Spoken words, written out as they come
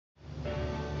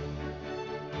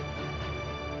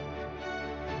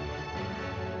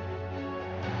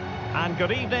And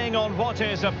good evening on what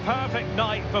is a perfect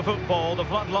night for football. The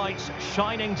floodlights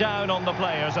shining down on the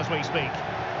players as we speak.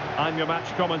 I'm your match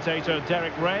commentator,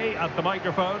 Derek Ray, at the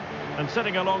microphone. And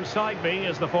sitting alongside me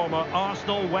is the former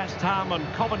Arsenal, West Ham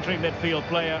and Coventry midfield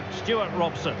player, Stuart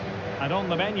Robson. And on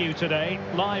the menu today,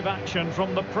 live action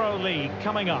from the Pro League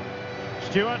coming up.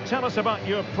 Stuart, tell us about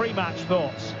your pre-match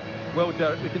thoughts. Well,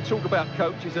 Derek, we can talk about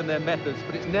coaches and their methods,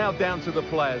 but it's now down to the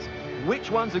players.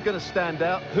 Which ones are going to stand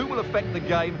out, who will affect the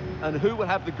game, and who will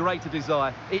have the greater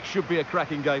desire? It should be a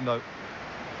cracking game, though.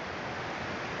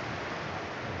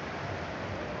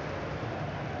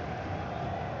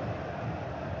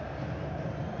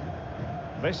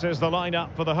 This is the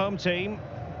lineup for the home team.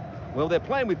 Well, they're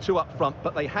playing with two up front,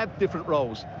 but they have different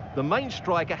roles. The main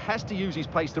striker has to use his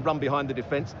pace to run behind the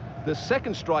defence. The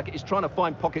second striker is trying to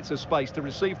find pockets of space to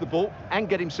receive the ball and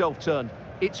get himself turned.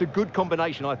 It's a good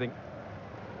combination, I think.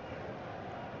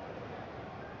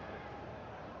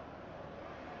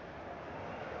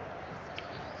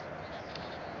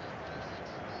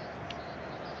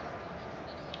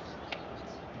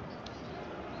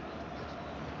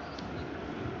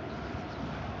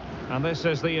 And this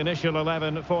is the initial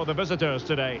 11 for the visitors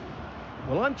today.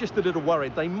 Well, I'm just a little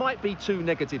worried. They might be too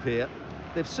negative here.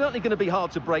 They're certainly going to be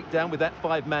hard to break down with that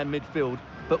five-man midfield,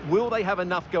 but will they have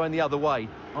enough going the other way?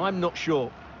 I'm not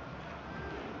sure.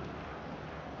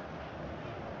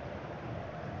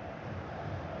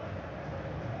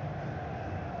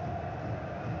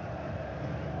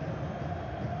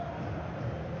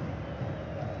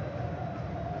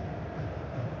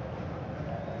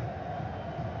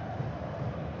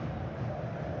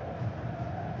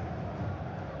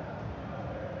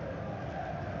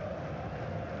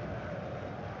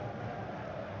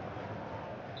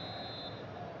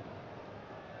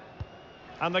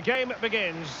 And the game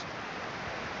begins.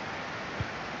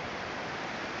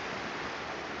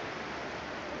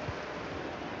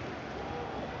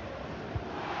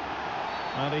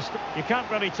 You can't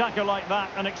really tackle like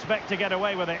that and expect to get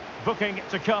away with it. Booking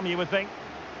to come, you would think.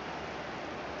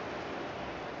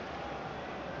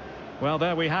 Well,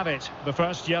 there we have it. The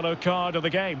first yellow card of the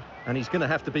game. And he's going to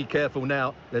have to be careful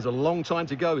now. There's a long time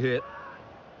to go here.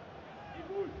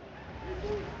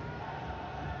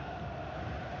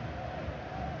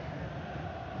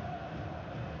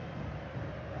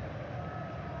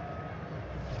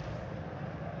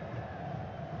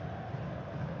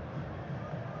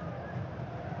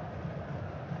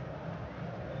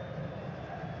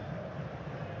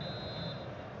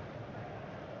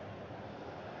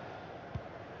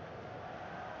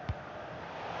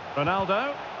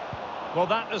 Ronaldo. Well,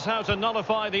 that is how to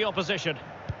nullify the opposition.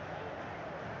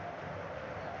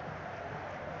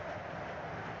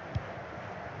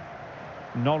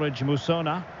 Norwich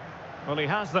Musona. Well, he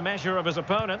has the measure of his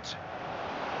opponent.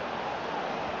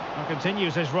 And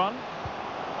continues his run.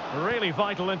 Really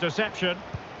vital interception.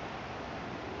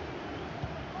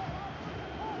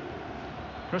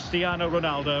 Cristiano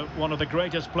Ronaldo, one of the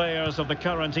greatest players of the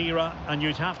current era, and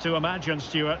you'd have to imagine,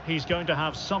 Stuart, he's going to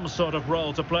have some sort of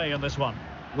role to play in this one.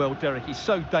 Well, Derek, he's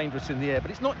so dangerous in the air, but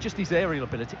it's not just his aerial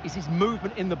ability, it's his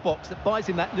movement in the box that buys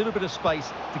him that little bit of space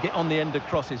to get on the end of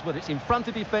crosses. Whether it's in front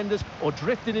of defenders or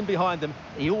drifting in behind them,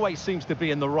 he always seems to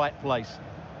be in the right place.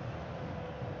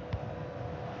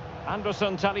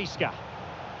 Anderson Talisca.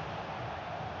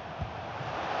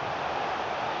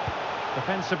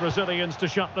 Defensive Brazilians to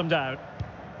shut them down.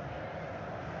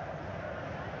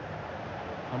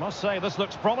 I must say, this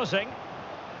looks promising.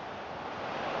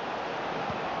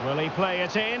 Will he play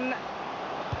it in?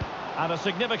 And a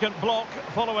significant block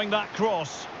following that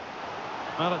cross.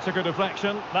 Well, it's a good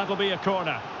deflection. That'll be a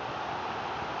corner.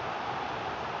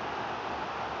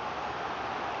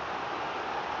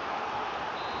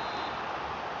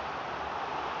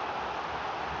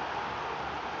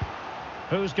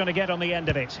 Who's going to get on the end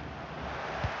of it?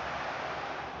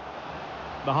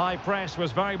 The high press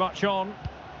was very much on.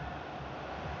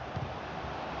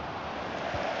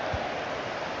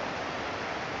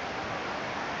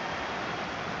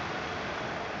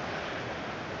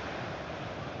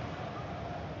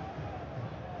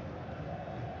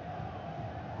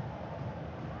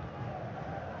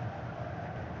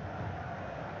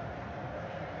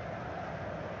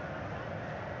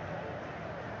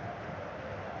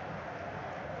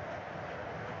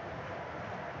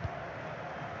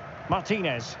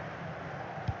 Martinez.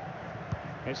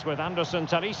 It's with Anderson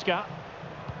Talisca.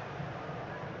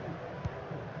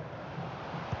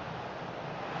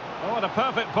 Oh, and a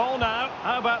perfect ball now.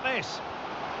 How about this?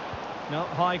 No,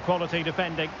 high quality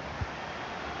defending.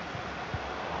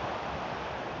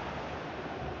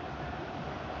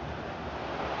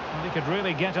 And he could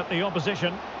really get at the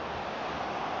opposition.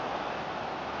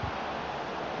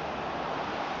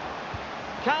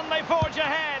 Can they forge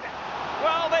ahead?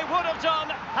 Well, they would have done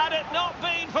had it not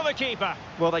been for the keeper.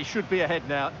 Well, they should be ahead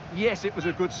now. Yes, it was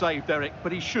a good save, Derek,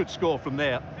 but he should score from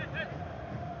there.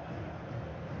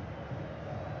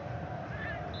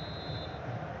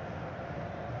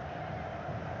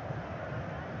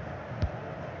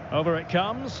 Over it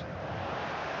comes.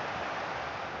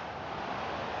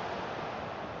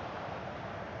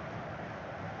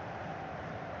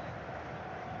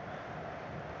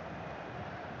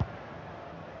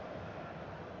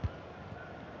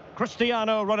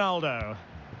 Cristiano Ronaldo.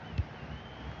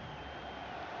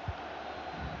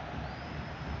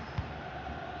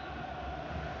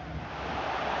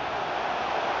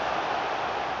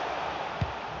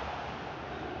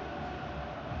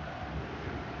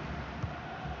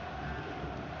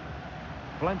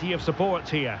 Plenty of support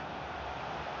here.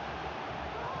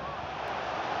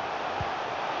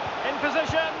 In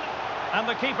position, and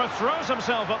the keeper throws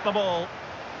himself at the ball.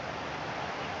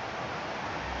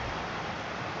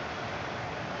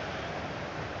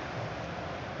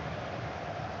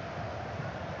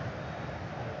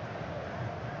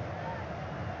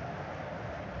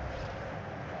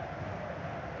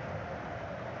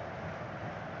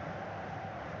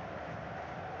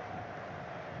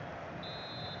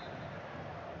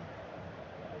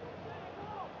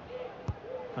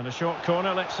 And a short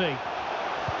corner, let's see.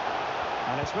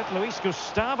 And it's with Luis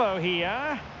Gustavo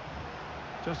here.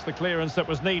 Just the clearance that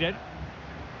was needed.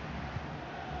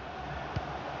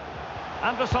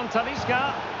 Anderson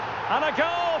Talisca. And a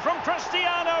goal from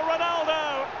Cristiano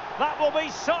Ronaldo. That will be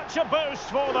such a boost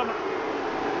for them.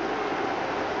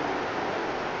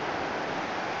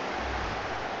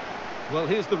 Well,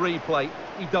 here's the replay.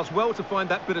 He does well to find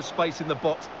that bit of space in the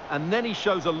box, and then he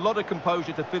shows a lot of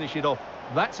composure to finish it off.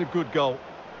 That's a good goal.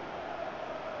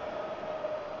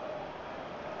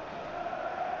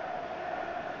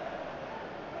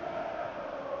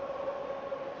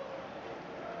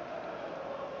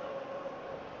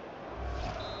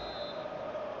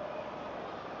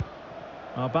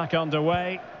 Back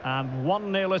underway, and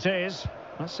 1-0 it is.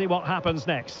 Let's see what happens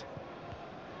next.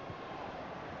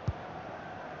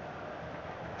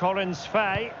 Collins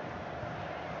Fay.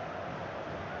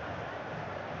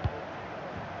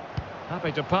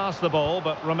 Happy to pass the ball,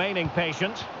 but remaining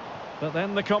patient. But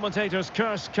then the commentator's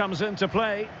curse comes into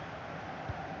play.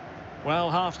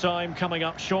 Well, half-time coming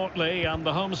up shortly, and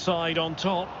the home side on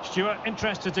top. Stuart,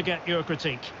 interested to get your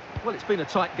critique. Well, it's been a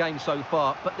tight game so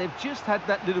far, but they've just had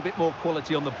that little bit more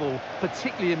quality on the ball,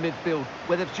 particularly in midfield,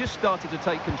 where they've just started to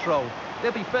take control.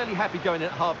 They'll be fairly happy going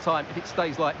at half-time if it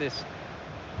stays like this.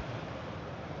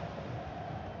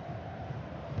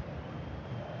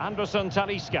 Anderson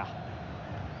Talisca.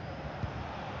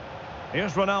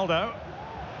 Here's Ronaldo.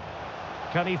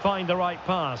 Can he find the right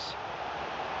pass?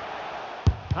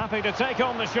 Happy to take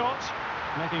on the shot,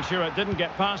 making sure it didn't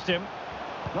get past him.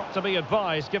 Not to be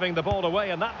advised, giving the ball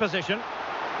away in that position.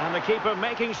 And the keeper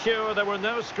making sure there were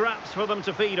no scraps for them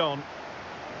to feed on.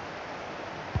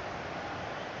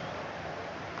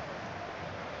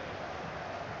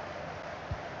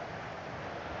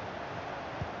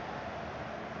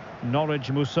 Norwich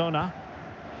Musona.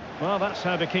 Well, that's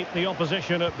how to keep the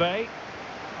opposition at bay.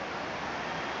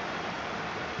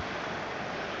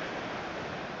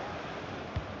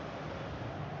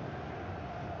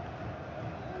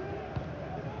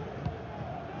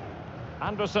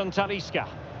 Anderson Talisca.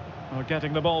 Well,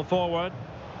 getting the ball forward,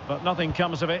 but nothing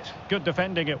comes of it. Good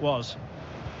defending it was.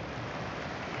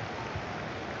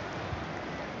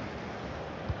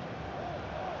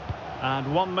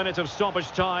 And 1 minute of stoppage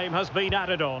time has been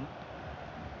added on.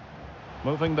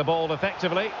 Moving the ball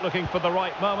effectively, looking for the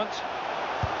right moment.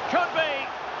 Could be!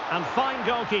 And fine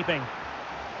goalkeeping.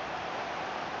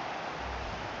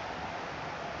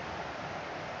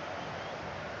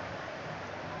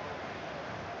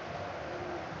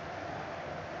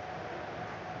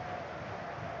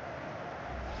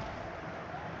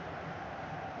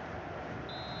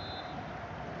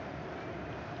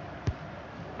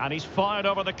 And he's fired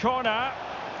over the corner.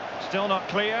 Still not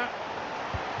clear.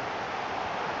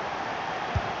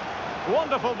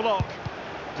 Wonderful block.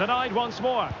 Denied once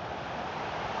more.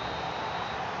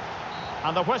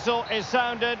 And the whistle is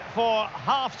sounded for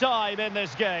half-time in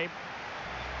this game.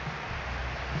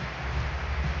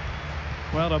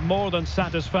 Well, a more than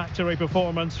satisfactory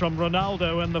performance from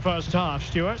Ronaldo in the first half,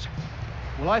 Stuart.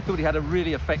 Well, I thought he had a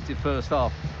really effective first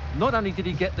half. Not only did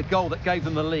he get the goal that gave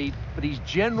them the lead, but his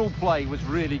general play was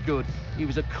really good. He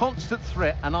was a constant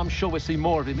threat, and I'm sure we'll see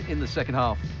more of him in the second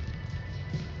half.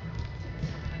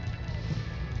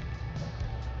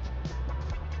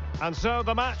 And so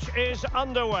the match is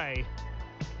underway.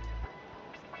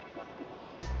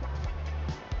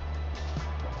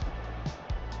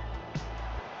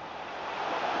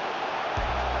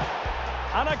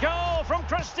 goal from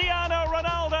Cristiano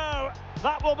Ronaldo.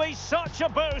 That will be such a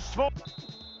boost for...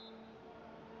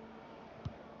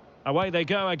 Away they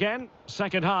go again.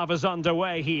 Second half is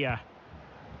underway here.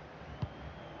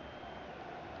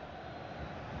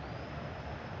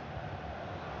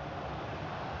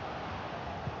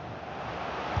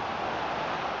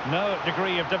 No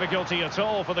degree of difficulty at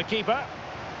all for the keeper.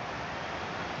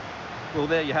 Well,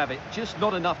 there you have it. Just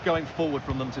not enough going forward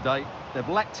from them today. They've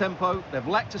lacked tempo, they've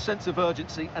lacked a sense of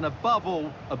urgency, and above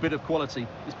all, a bit of quality.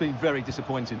 It's been very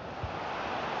disappointing.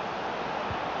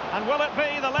 And will it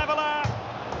be the leveller?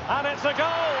 And it's a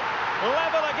goal!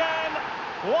 Level again!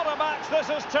 What a match this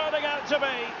is turning out to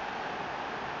be!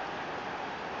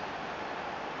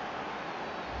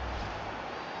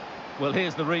 Well,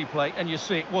 here's the replay, and you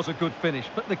see it was a good finish.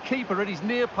 But the keeper at his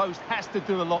near post has to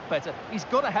do a lot better. He's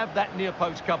got to have that near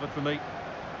post covered for me.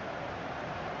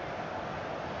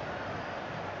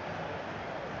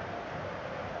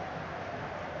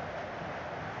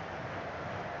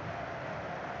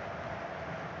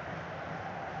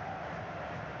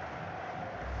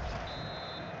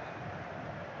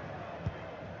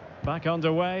 Back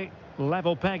underway,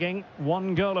 level pegging,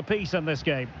 1 goal apiece in this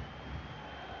game.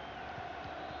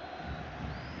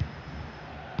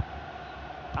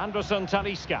 Anderson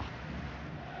Talisca.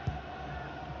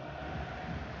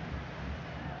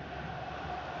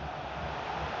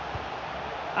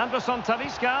 Anderson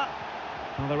Talisca.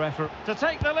 And the referee to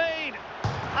take the lead.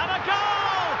 And a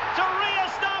goal to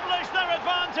re-establish their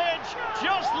advantage.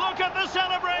 Just look at the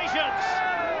celebrations.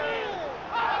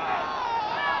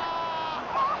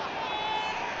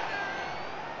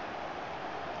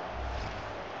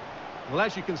 Well,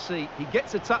 as you can see, he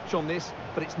gets a touch on this,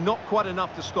 but it's not quite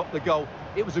enough to stop the goal.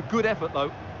 It was a good effort,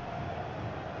 though.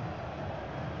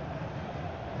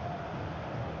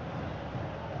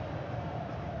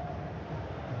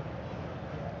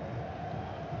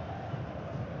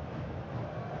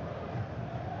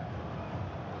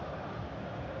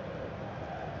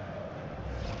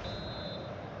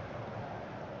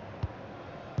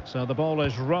 So the ball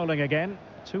is rolling again.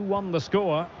 2-1 the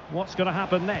score. What's going to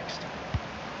happen next?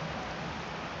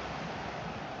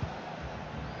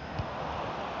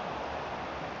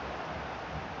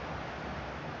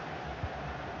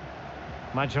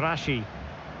 Majrashi.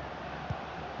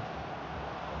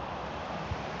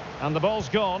 And the ball's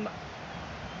gone.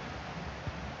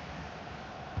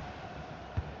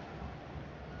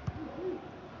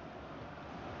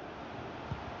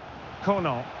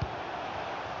 Kono.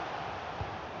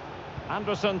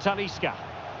 Anderson Talisca.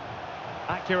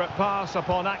 Accurate pass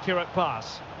upon accurate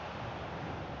pass.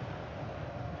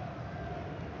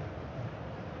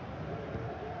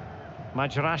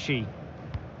 Majrashi.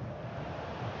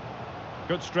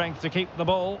 Good strength to keep the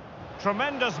ball.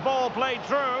 Tremendous ball played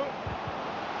through.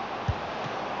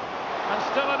 And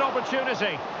still an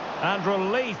opportunity. And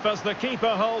relief as the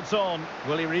keeper holds on.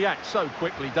 Well, he reacts so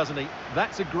quickly, doesn't he?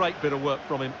 That's a great bit of work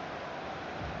from him.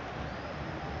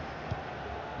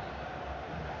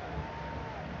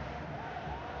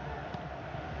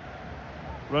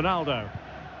 Ronaldo.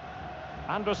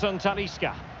 Anderson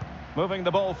Talisca. Moving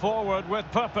the ball forward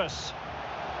with purpose.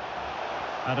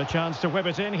 And a chance to whip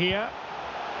it in here.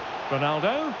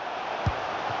 Ronaldo.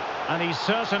 And he's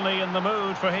certainly in the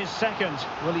mood for his second.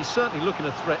 Well, he's certainly looking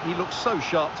a threat. He looks so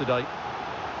sharp today.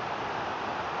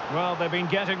 Well, they've been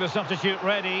getting the substitute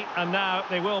ready, and now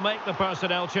they will make the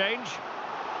personnel change.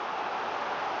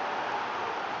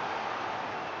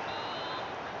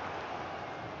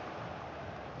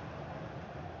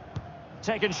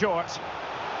 Taken short.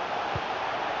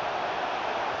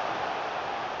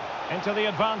 Into the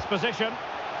advanced position.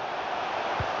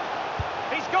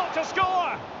 He's got to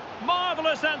score!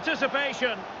 Marvellous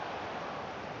anticipation.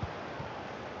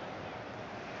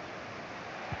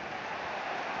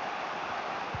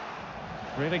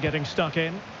 Really getting stuck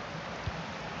in.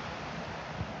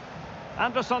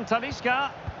 Anderson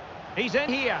Talisca. He's in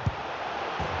here.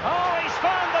 Oh, he's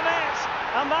found the net!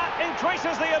 And that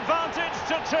increases the advantage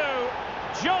to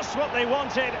 2. Just what they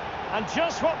wanted and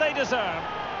just what they deserve.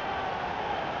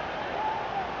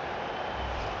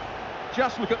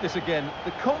 Just look at this again.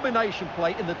 The combination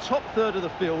play in the top third of the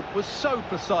field was so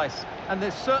precise, and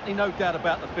there's certainly no doubt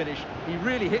about the finish. He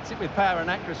really hits it with power and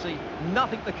accuracy.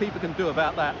 Nothing the keeper can do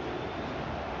about that.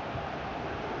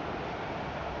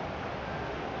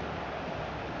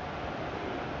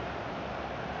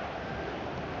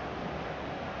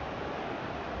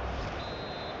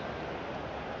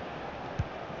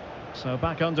 So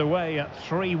back underway at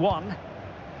 3-1.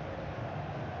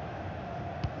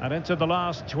 And into the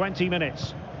last 20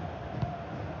 minutes.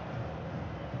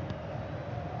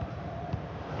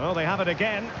 Oh, they have it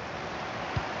again.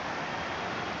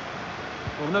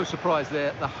 Well, no surprise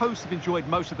there. The hosts have enjoyed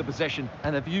most of the possession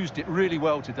and have used it really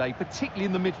well today, particularly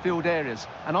in the midfield areas.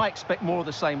 And I expect more of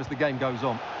the same as the game goes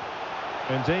on.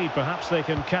 Indeed, perhaps they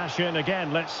can cash in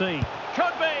again. Let's see.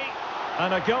 Could be!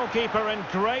 And a goalkeeper in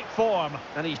great form.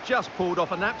 And he's just pulled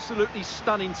off an absolutely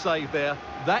stunning save there.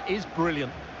 That is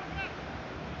brilliant.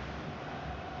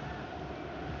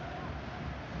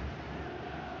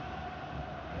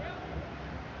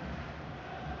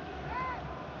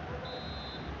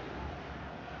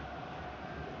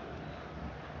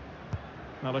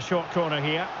 Now a short corner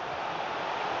here.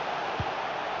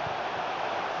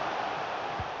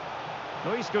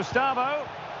 Luis Gustavo.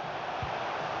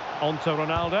 On to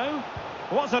Ronaldo.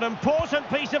 What an important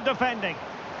piece of defending.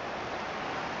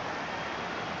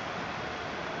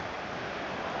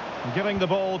 Giving the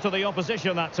ball to the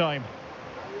opposition that time.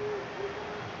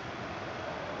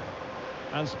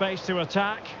 And space to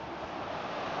attack.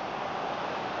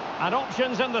 And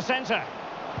options in the centre.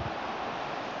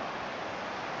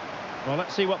 Well,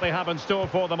 let's see what they have in store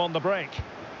for them on the break.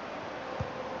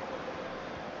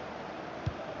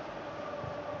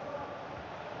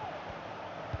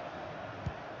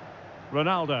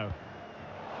 Ronaldo.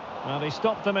 Well, they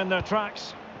stopped them in their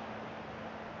tracks.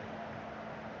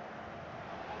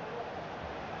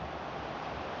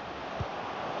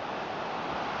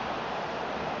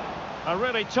 A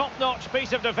really top-notch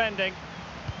piece of defending.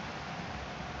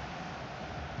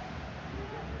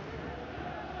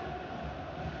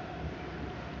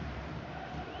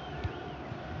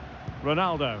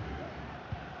 Ronaldo.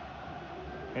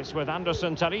 It's with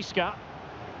Anderson Talisca.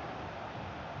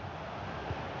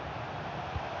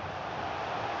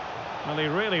 Well, he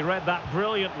really read that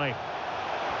brilliantly.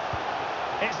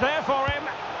 It's there for him.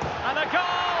 And a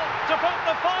goal to put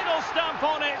the final stamp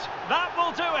on it. That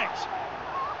will do it.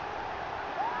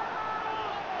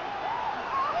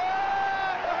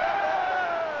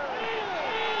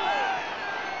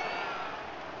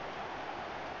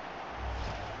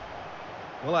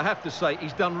 Well, I have to say,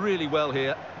 he's done really well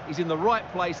here. He's in the right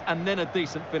place and then a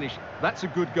decent finish. That's a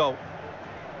good goal.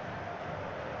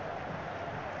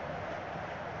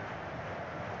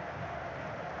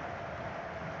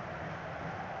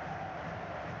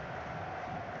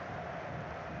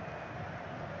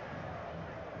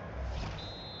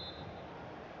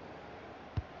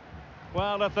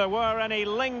 Well, if there were any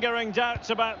lingering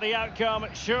doubts about the outcome,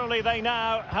 surely they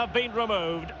now have been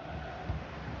removed.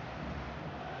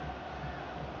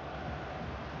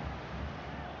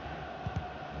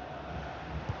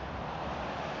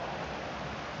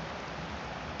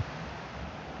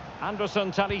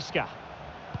 Anderson Talisca.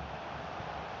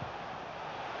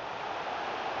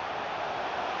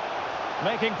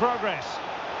 Making progress.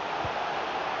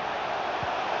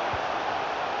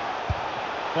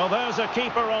 Well, there's a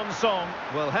keeper on song.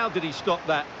 Well, how did he stop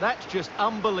that? That's just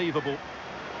unbelievable.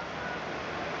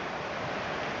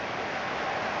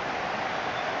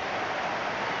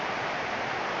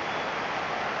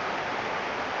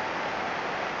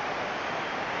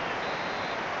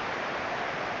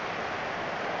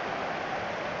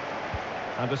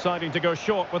 And deciding to go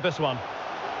short with this one.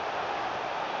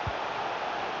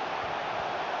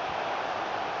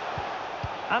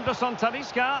 Anderson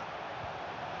Talisca.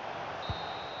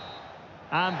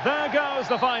 And there goes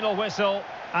the final whistle.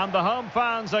 And the home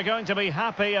fans are going to be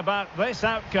happy about this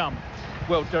outcome.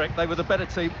 Well, Derek, they were the better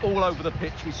team all over the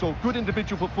pitch. We saw good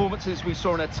individual performances. We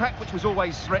saw an attack which was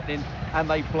always threatening. And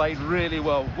they played really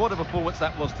well. What a performance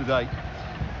that was today.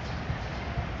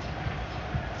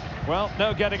 Well,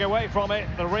 no getting away from it.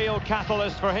 The real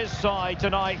catalyst for his side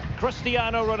tonight,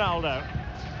 Cristiano Ronaldo.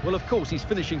 Well, of course, his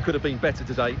finishing could have been better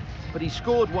today, but he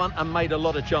scored one and made a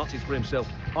lot of chances for himself.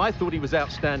 I thought he was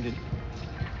outstanding.